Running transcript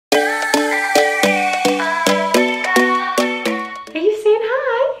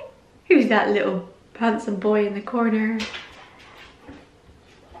that little handsome boy in the corner.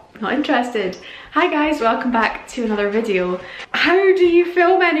 Not interested. Hi guys, welcome back to another video. How do you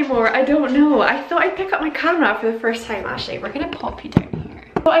film anymore? I don't know. I thought I'd pick up my camera for the first time. Actually, we're gonna pop you down here.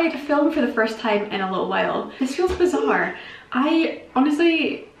 I thought I'd film for the first time in a little while. This feels bizarre. I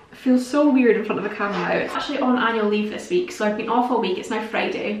honestly feel so weird in front of a camera now. It's actually on annual leave this week, so I've been off all week. It's now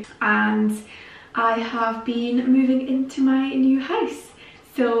Friday and I have been moving into my new house.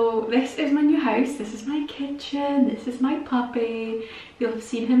 So this is my new house, this is my kitchen, this is my puppy. You'll have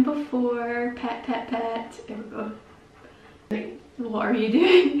seen him before. Pet, pet, pet. There we go. What are you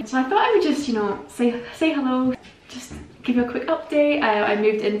doing? So I thought I would just, you know, say hello, just give you a quick update. I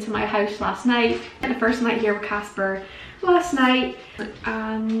moved into my house last night. The first night here with Casper last night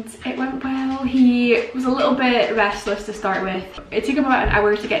and it went well. He was a little bit restless to start with. It took him about an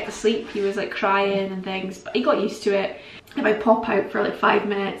hour to get to sleep. He was like crying and things, but he got used to it. If I pop out for like 5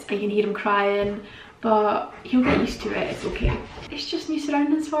 minutes, I can hear him crying, but he'll get used to it. It's okay. It's just new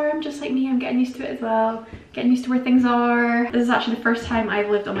surroundings for him, just like me. I'm getting used to it as well, getting used to where things are. This is actually the first time I've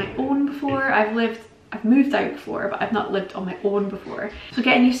lived on my own before. I've moved out before, but I've not lived on my own before. So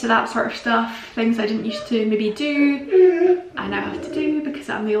getting used to that sort of stuff, things I didn't used to maybe do, I now have to do because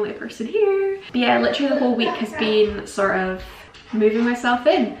I'm the only person here. But yeah, literally the whole week has been sort of moving myself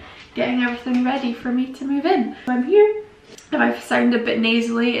in, getting everything ready for me to move in. So I'm here. If I sound a bit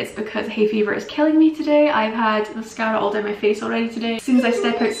nasally, it's because hay fever is killing me today. I've had mascara all down my face already today. As soon as I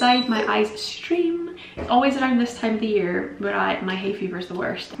step outside, my eyes stream. It's always around this time of the year where my hay fever is the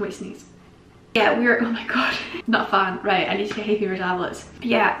worst. Wait, sneeze. Yeah, oh my god, not a fan. Right, I need to get hay fever tablets. But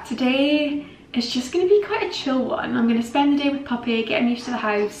yeah, today is just gonna be quite a chill one. I'm gonna spend the day with Puppy, get him used to the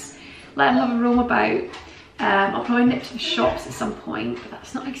house, let him have a roam about. I'll probably nip to the shops at some point, but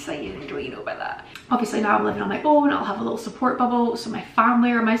that's not exciting. What do you know about that? Obviously now I'm living on my own, I'll have a little support bubble, so my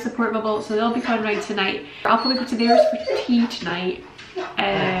family are my support bubble, so they'll be coming around tonight. I'll probably go to theirs for tea tonight,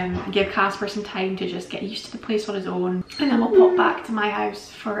 give Casper some time to just get used to the place on his own, and then we'll pop back to my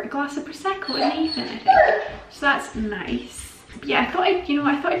house for a glass of Prosecco in the evening, I think. So that's nice. But yeah, I thought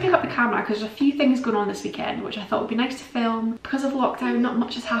I'd pick up the camera because there's a few things going on this weekend which I thought would be nice to film. Because of lockdown, not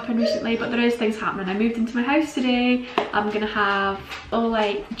much has happened recently, but there is things happening. I moved into my house today. I'm gonna have a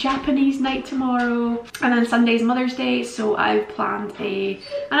like Japanese night tomorrow, and then Sunday's Mother's Day, so I've planned an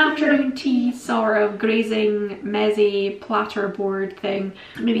afternoon tea sort of grazing mezze platter board thing,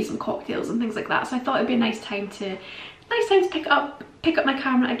 maybe some cocktails and things like that. So I thought it'd be a nice time to pick up my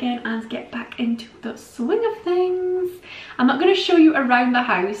camera again and get back into the swing of things. I'm not going to show you around the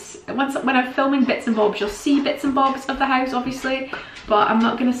house. When I'm filming bits and bobs, you'll see bits and bobs of the house obviously, but I'm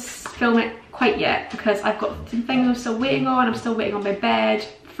not going to film it quite yet because I've got some things I'm still waiting on. I'm still waiting on my bed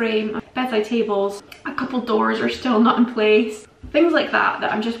frame, bedside tables, a couple doors are still not in place. Things like that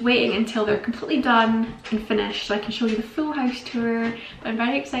I'm just waiting until they're completely done and finished so I can show you the full house tour. But I'm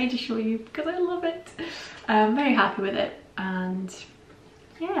very excited to show you because I love it. I'm very happy with it, and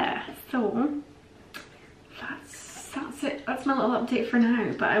yeah, so that's it. That's my little update for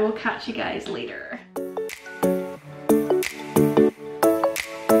now, but I will catch you guys later.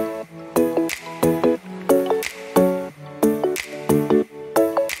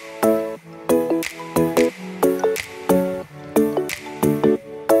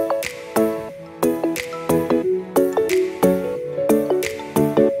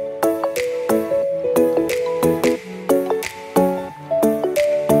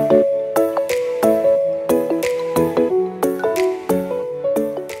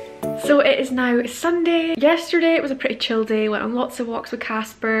 Sunday. Yesterday it was a pretty chill day, went on lots of walks with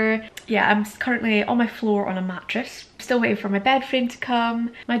Casper. Yeah, I'm currently on my floor on a mattress, still waiting for my bed frame to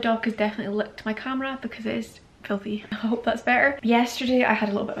come. My dog has definitely licked my camera because it is filthy. I hope that's better. Yesterday I had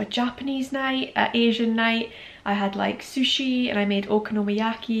a little bit of a Japanese night, Asian night. I had like sushi and I made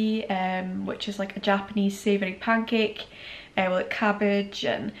okonomiyaki, which is like a Japanese savoury pancake with like cabbage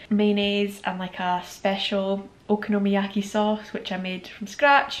and mayonnaise and like a special okonomiyaki sauce which I made from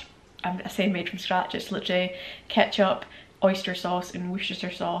scratch. I say made from scratch, it's literally ketchup, oyster sauce and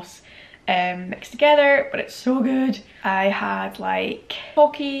Worcestershire sauce mixed together, but it's so good. I had like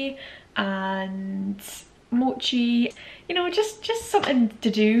poke and mochi, you know, just something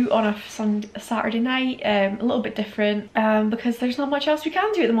to do on a Saturday night, a little bit different because there's not much else we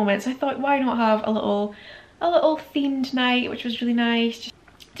can do at the moment. So I thought, why not have a little themed night, which was really nice.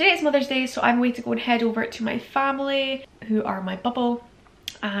 Today is Mother's Day, so I'm going to go and head over to my family, who are my bubble,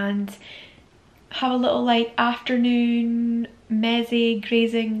 and have a little like afternoon mezze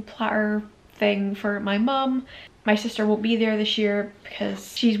grazing platter thing for my mum. My sister won't be there this year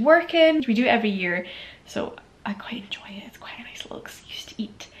because she's working. We do it every year, so I quite enjoy it. It's quite a nice little excuse to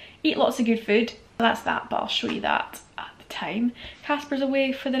eat eat lots of good food. That's that, but I'll show you that at the time. Casper's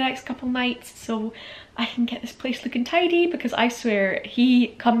away for the next couple nights, so I can get this place looking tidy, because I swear he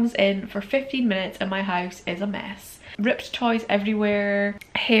comes in for 15 minutes and my house is a mess. Ripped toys everywhere,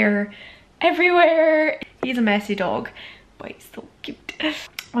 hair everywhere. He's a messy dog, but he's so cute.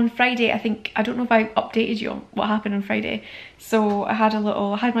 On Friday, I don't know if I updated you on what happened on Friday. So I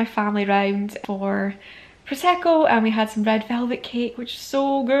had my family round for Prosecco, and we had some red velvet cake, which is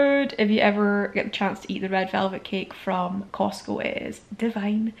so good. If you ever get the chance to eat the red velvet cake from Costco, it is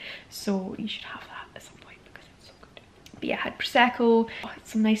divine. So you should have that at some point because it's so good. But yeah, I had Prosecco, had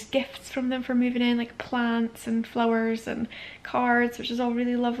some nice gifts from them for moving in, like plants and flowers and cards, which is all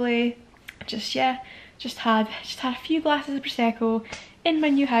really lovely. Just had a few glasses of Prosecco in my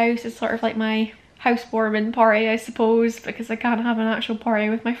new house. It's sort of like my housewarming party, I suppose, because I can't have an actual party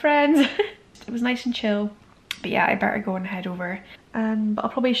with my friends. It was nice and chill. But yeah, I better go and head over. But I'll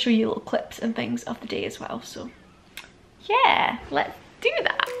probably show you little clips and things of the day as well. So yeah, let's do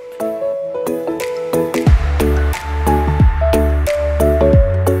that.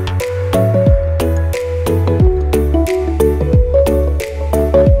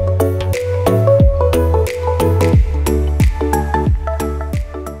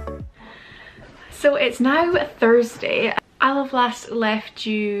 So it's now Thursday. I'll have last left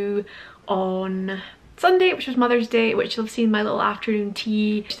you on Sunday, which was Mother's Day, which you'll have seen my little afternoon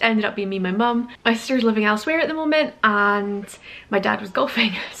tea. Just ended up being me and my mum. My sister's living elsewhere at the moment, and my dad was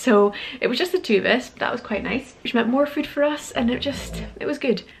golfing, so it was just the two of us. That was quite nice, which meant more food for us, and it was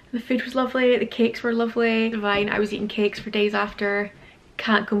good. The food was lovely, the cakes were lovely, divine. I was eating cakes for days after.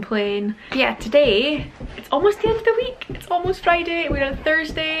 Can't complain. Yeah, today it's almost the end of the week. It's almost Friday. We're on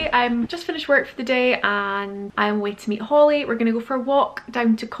Thursday. I'm just finished work for the day and I'm away to meet Holly. We're gonna go for a walk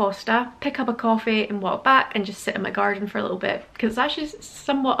down to Costa, pick up a coffee and walk back and just sit in my garden for a little bit, because it's actually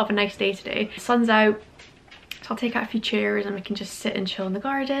somewhat of a nice day today. The sun's out, so I'll take out a few chairs and we can just sit and chill in the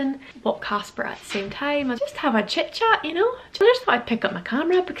garden, walk Casper at the same time and just have a chit chat, you know. I just thought I'd pick up my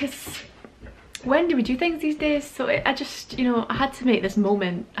camera because when do we do things these days? So I just, you know, I had to make this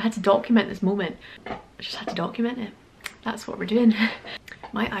moment. I had to document this moment. I just had to document it. That's what we're doing.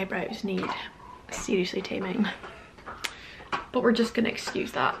 My eyebrows need seriously taming, but we're just gonna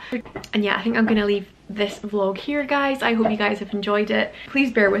excuse that. And yeah, I think I'm gonna leave this vlog here, guys. I hope you guys have enjoyed it.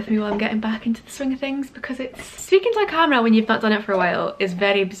 Please bear with me while I'm getting back into the swing of things, because it's speaking to a camera when you've not done it for a while is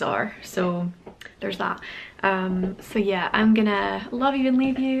very bizarre. So there's that. So yeah, I'm gonna love you and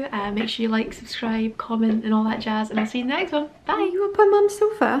leave you. Make sure you like, subscribe, comment and all that jazz, and I'll see you in the next one. Bye. Are you up on Mum's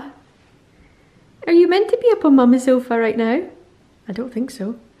sofa? Are you meant to be up on Mum's sofa right now? I don't think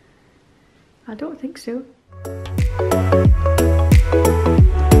so. I don't think so.